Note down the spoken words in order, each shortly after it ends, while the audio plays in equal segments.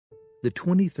The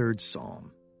 23rd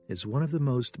Psalm is one of the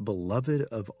most beloved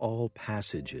of all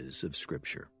passages of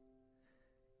Scripture.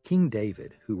 King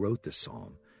David, who wrote the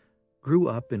psalm, grew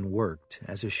up and worked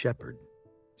as a shepherd,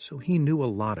 so he knew a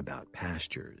lot about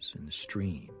pastures and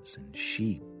streams and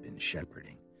sheep and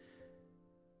shepherding.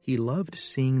 He loved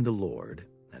seeing the Lord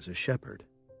as a shepherd,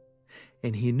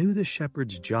 and he knew the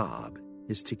shepherd's job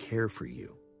is to care for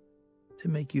you, to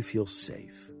make you feel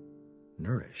safe,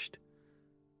 nourished,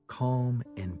 calm,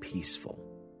 and peaceful.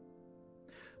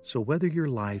 So whether your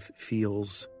life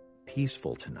feels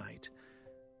peaceful tonight,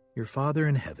 your Father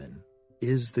in heaven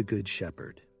is the Good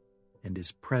Shepherd and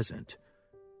is present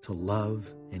to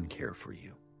love and care for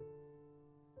you.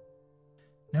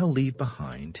 Now leave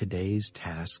behind today's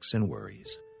tasks and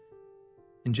worries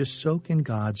and just soak in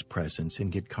God's presence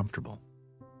and get comfortable.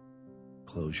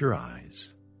 Close your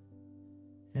eyes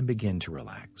and begin to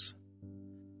relax.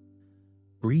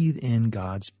 Breathe in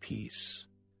God's peace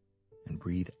and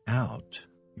breathe out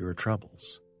your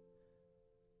troubles.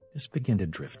 Just begin to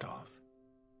drift off.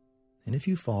 And if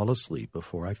you fall asleep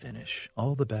before I finish,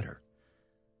 all the better.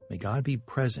 May God be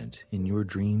present in your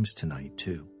dreams tonight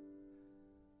too.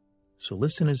 So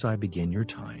listen as I begin your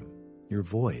time, your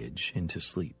voyage into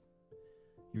sleep.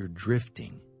 You're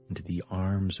drifting into the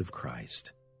arms of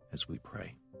Christ as we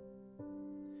pray.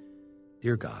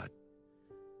 Dear God,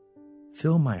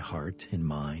 fill my heart and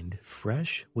mind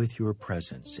fresh with your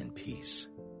presence and peace.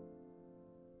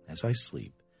 As I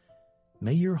sleep,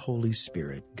 may your Holy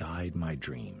Spirit guide my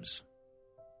dreams.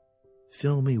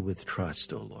 Fill me with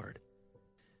trust, O Lord,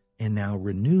 and now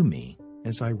renew me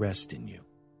as I rest in you,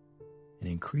 and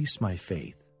increase my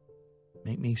faith.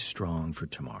 Make me strong for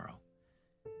tomorrow.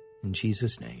 In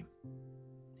Jesus' name,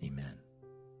 amen.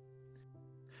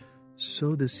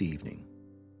 So this evening,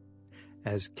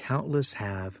 as countless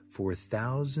have for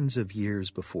thousands of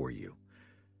years before you,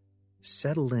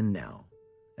 settle in now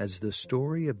as the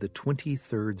story of the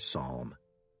 23rd Psalm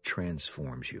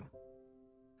transforms you.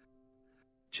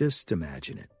 Just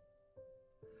imagine it,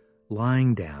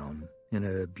 lying down in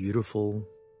a beautiful,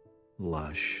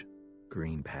 lush,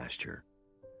 green pasture,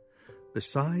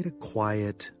 beside a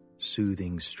quiet,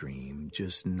 soothing stream,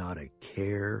 just not a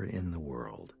care in the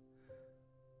world.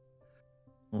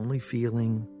 Only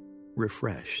feeling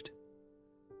refreshed,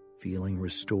 feeling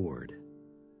restored,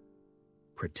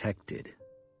 protected,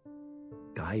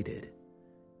 guided,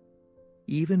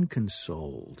 even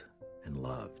consoled and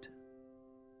loved.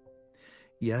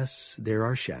 Yes, there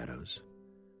are shadows.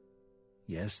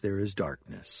 Yes, there is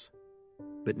darkness,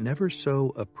 but never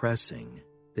so oppressing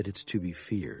that it's to be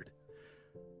feared,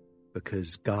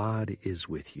 because God is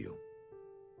with you.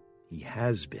 He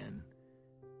has been,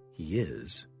 He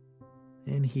is,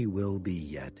 and He will be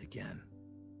yet again.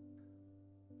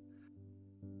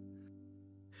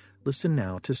 Listen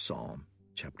now to Psalm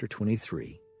chapter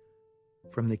 23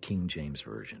 from the King James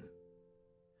Version.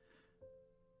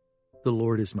 The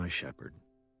Lord is my shepherd.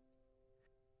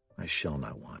 I shall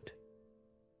not want.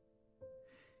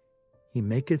 He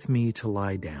maketh me to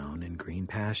lie down in green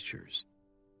pastures.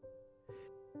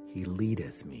 He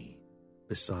leadeth me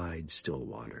beside still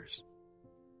waters.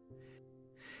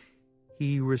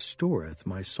 He restoreth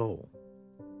my soul.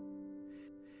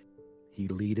 He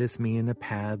leadeth me in the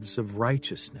paths of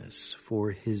righteousness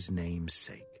for his name's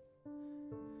sake.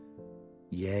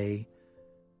 Yea,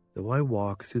 though I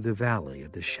walk through the valley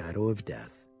of the shadow of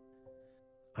death,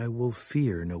 I will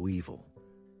fear no evil,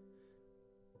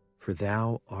 for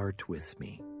thou art with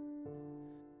me.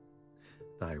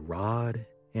 Thy rod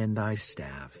and thy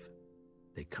staff,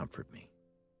 they comfort me.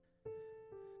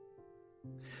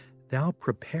 Thou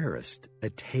preparest a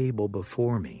table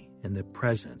before me in the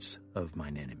presence of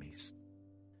mine enemies.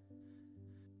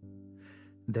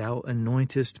 Thou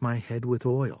anointest my head with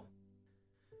oil,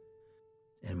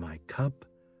 and my cup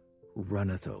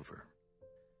runneth over.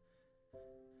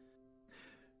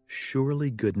 Surely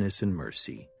goodness and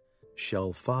mercy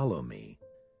shall follow me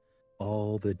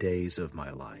all the days of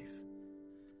my life,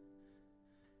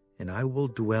 and I will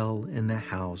dwell in the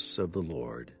house of the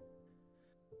Lord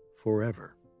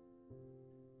forever.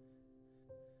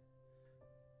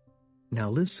 Now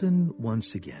listen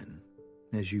once again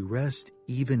as you rest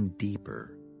even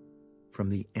deeper from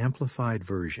the Amplified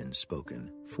Version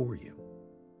spoken for you.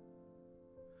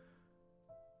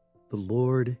 The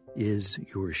Lord is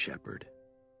your shepherd.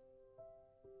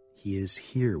 He is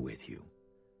here with you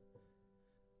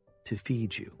to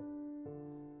feed you,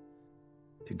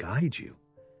 to guide you,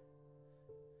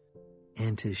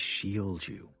 and to shield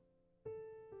you.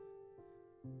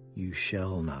 You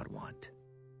shall not want.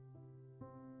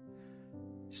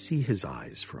 See his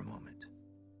eyes for a moment,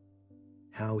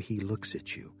 how he looks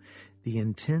at you, the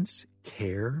intense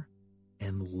care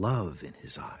and love in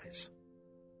his eyes.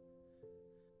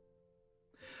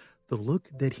 The look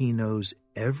that he knows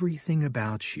everything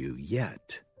about you,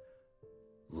 yet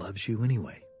loves you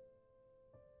anyway.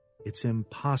 It's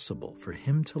impossible for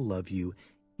him to love you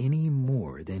any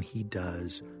more than he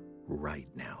does right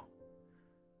now.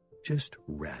 Just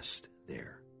rest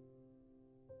there.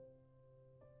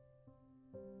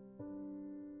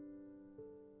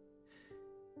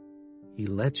 He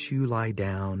lets you lie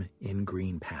down in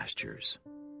green pastures.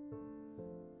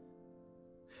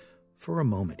 For a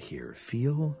moment here,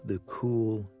 feel the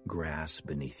cool grass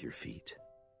beneath your feet.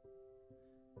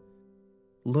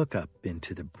 Look up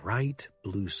into the bright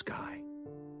blue sky.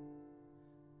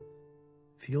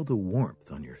 Feel the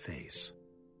warmth on your face.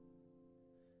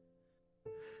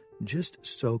 Just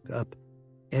soak up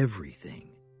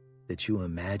everything that you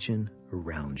imagine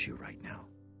around you right now.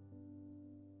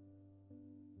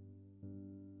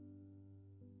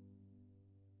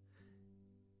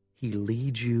 He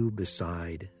leads you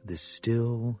beside the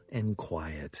still and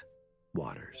quiet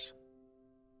waters.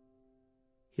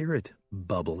 Hear it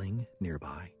bubbling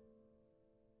nearby,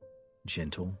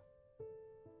 gentle,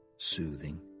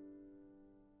 soothing.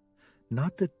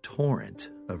 Not the torrent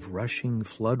of rushing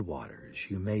floodwaters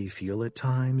you may feel at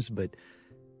times, but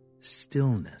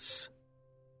stillness,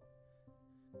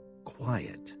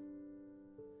 quiet,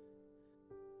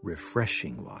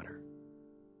 refreshing water,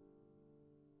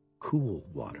 cool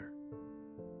water.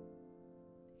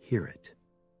 Hear it.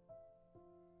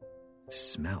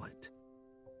 Smell it.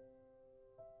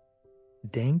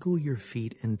 Dangle your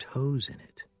feet and toes in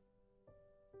it.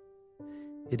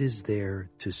 It is there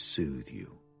to soothe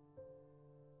you.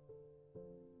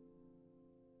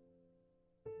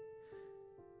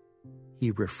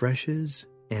 He refreshes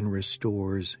and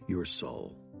restores your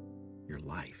soul, your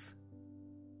life.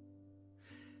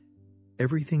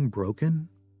 Everything broken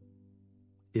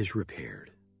is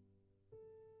repaired.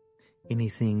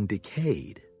 Anything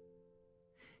decayed,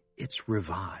 it's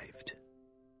revived.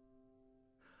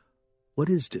 What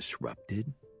is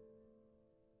disrupted,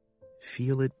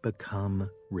 feel it become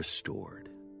restored.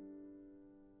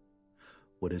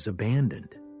 What is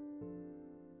abandoned,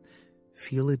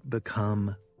 feel it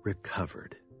become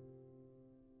recovered.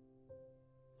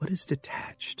 What is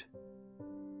detached,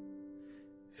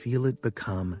 feel it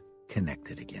become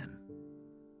connected again.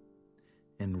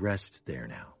 And rest there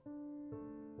now.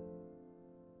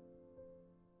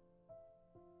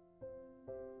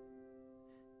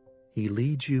 He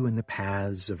leads you in the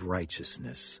paths of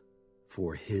righteousness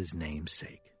for his name's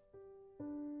sake.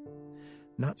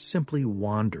 Not simply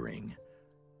wandering,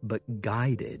 but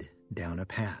guided down a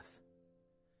path.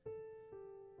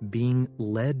 Being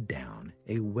led down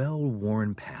a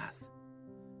well-worn path.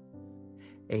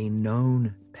 A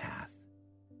known path.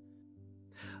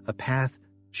 A path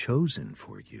chosen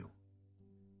for you.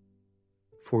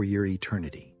 For your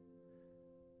eternity.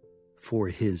 For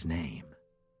his name.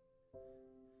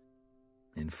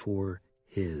 And for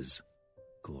his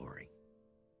glory.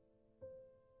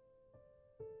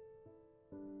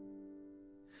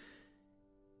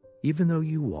 Even though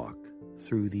you walk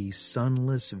through the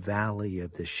sunless valley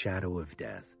of the shadow of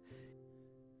death,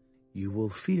 you will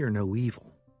fear no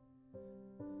evil,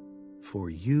 for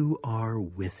you are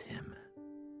with him.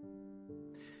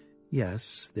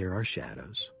 Yes, there are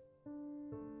shadows.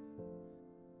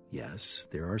 Yes,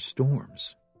 there are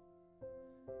storms.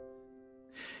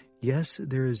 Yes,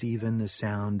 there is even the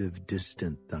sound of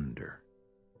distant thunder,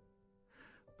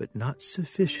 but not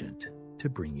sufficient to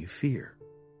bring you fear.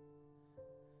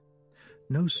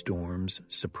 No storms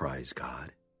surprise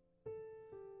God.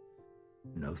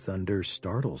 No thunder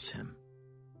startles him.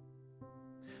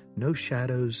 No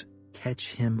shadows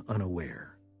catch him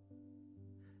unaware.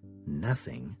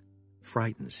 Nothing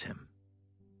frightens him.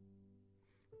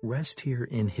 Rest here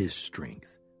in his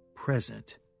strength,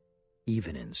 present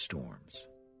even in storms.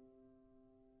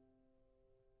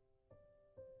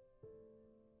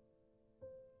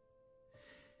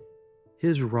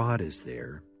 His rod is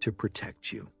there to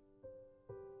protect you.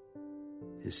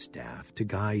 His staff to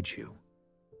guide you.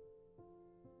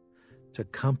 To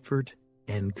comfort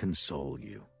and console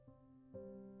you.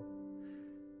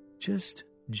 Just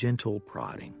gentle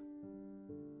prodding.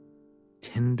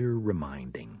 Tender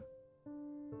reminding.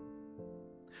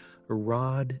 A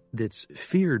rod that's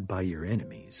feared by your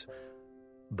enemies,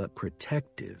 but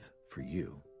protective for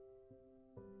you.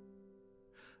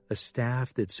 A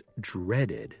staff that's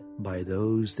dreaded by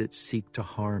those that seek to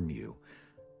harm you,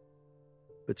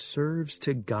 but serves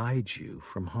to guide you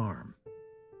from harm,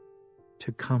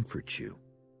 to comfort you,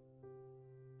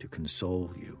 to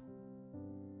console you.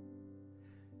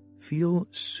 Feel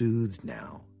soothed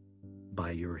now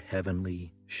by your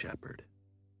heavenly shepherd.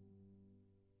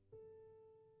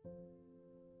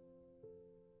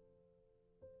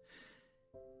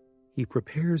 He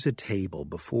prepares a table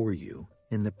before you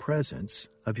in the presence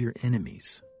of your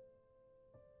enemies.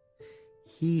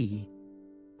 He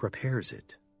prepares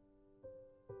it.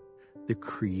 The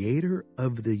creator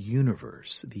of the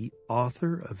universe, the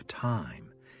author of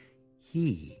time,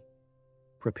 He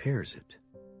prepares it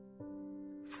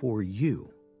for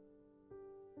you.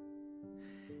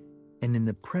 And in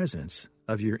the presence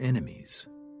of your enemies,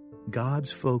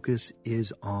 God's focus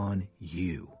is on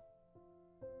you,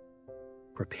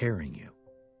 preparing you,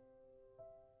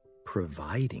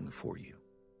 providing for you.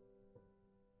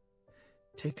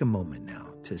 Take a moment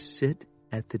now to sit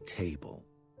at the table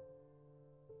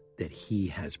that He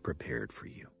has prepared for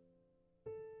you.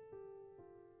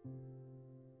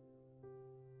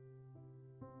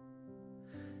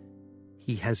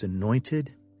 He has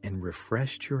anointed and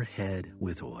refreshed your head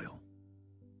with oil.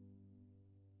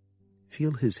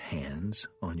 Feel His hands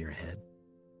on your head.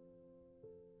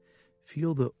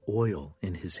 Feel the oil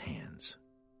in His hands.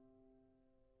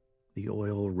 The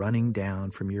oil running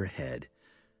down from your head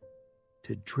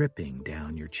to dripping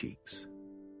down your cheeks.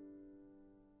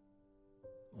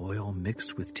 Oil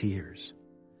mixed with tears.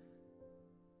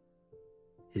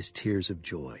 His tears of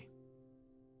joy.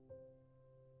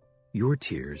 Your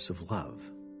tears of love.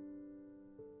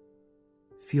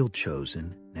 Feel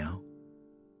chosen now.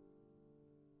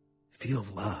 Feel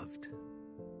loved.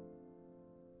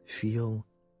 Feel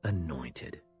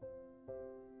anointed.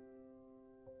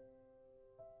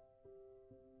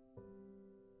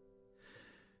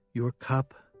 Your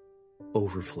cup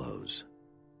overflows.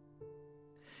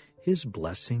 His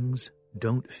blessings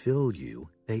don't fill you,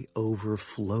 they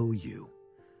overflow you.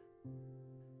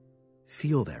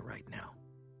 Feel that right now.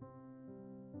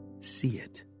 See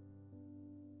it.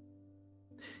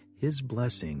 His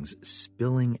blessings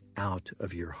spilling out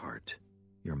of your heart,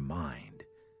 your mind,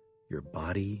 your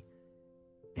body,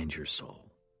 and your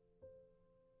soul.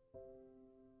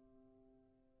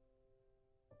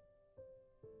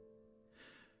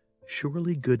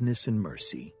 Surely goodness and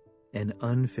mercy and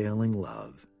unfailing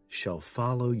love shall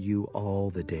follow you all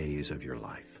the days of your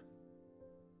life.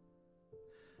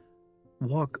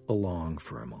 Walk along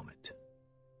for a moment,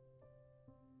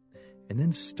 and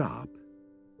then stop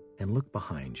and look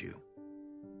behind you.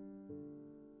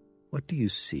 What do you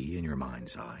see in your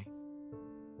mind's eye?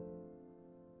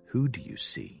 Who do you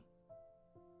see?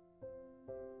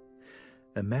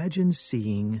 Imagine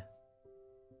seeing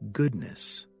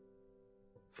goodness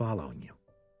following you.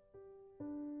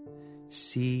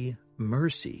 See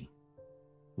mercy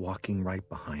walking right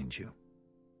behind you.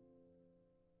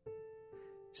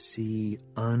 See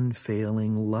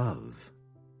unfailing love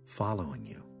following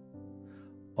you,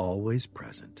 always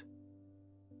present,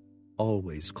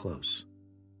 always close,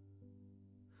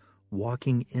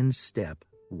 walking in step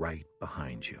right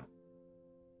behind you.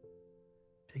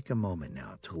 Take a moment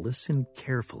now to listen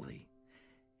carefully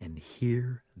and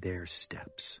hear their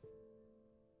steps.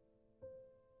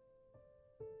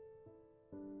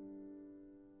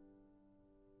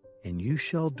 And you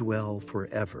shall dwell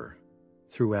forever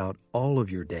throughout all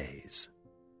of your days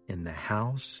in the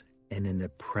house and in the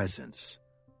presence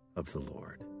of the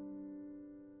Lord.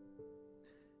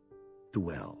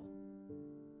 Dwell,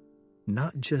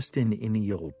 not just in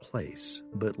any old place,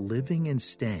 but living and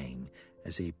staying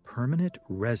as a permanent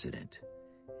resident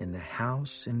in the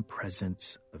house and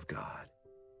presence of God.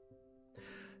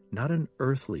 Not an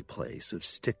earthly place of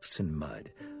sticks and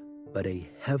mud, but a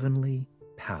heavenly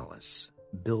palace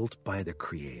built by the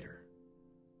Creator.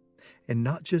 And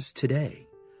not just today,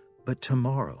 but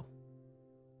tomorrow,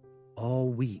 all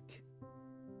week,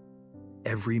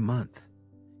 every month,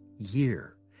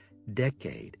 year,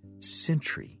 decade,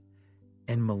 century,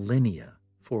 and millennia,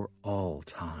 for all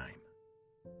time,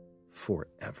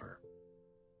 forever.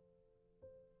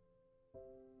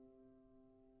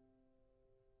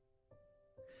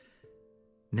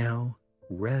 Now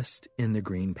rest in the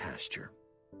green pasture,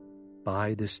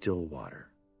 by the still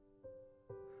water.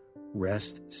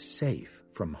 Rest safe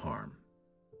from harm.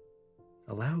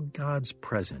 Allow God's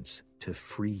presence to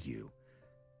free you,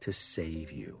 to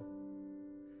save you.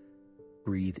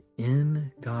 Breathe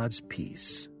in God's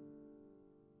peace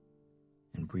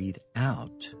and breathe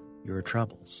out your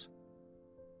troubles.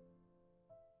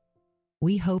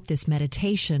 We hope this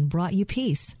meditation brought you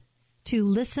peace. To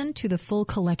listen to the full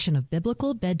collection of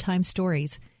biblical bedtime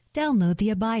stories, download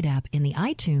the Abide app in the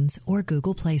iTunes or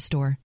Google Play Store.